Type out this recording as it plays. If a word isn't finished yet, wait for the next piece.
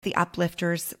The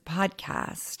Uplifters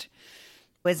podcast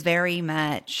was very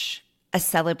much a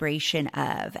celebration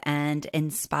of and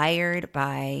inspired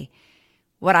by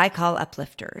what I call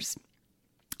uplifters.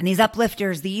 And these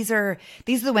uplifters, these are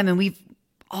the women. We've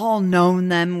all known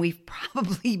them. We've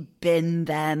probably been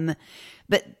them.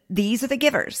 But these are the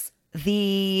givers,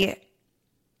 the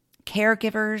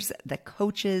caregivers, the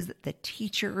coaches, the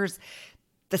teachers,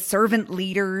 the servant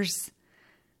leaders,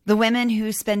 the women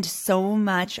who spend so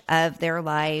much of their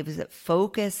lives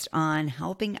focused on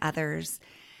helping others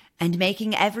and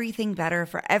making everything better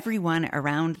for everyone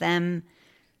around them,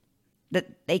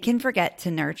 that they can forget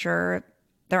to nurture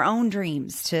their own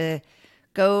dreams, to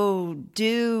go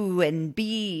do and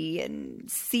be and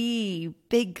see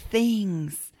big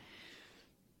things.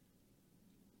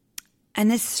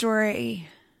 And this story,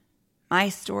 my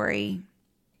story,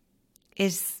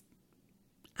 is,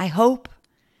 I hope,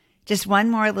 just one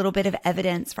more little bit of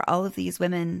evidence for all of these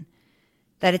women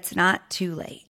that it's not too late.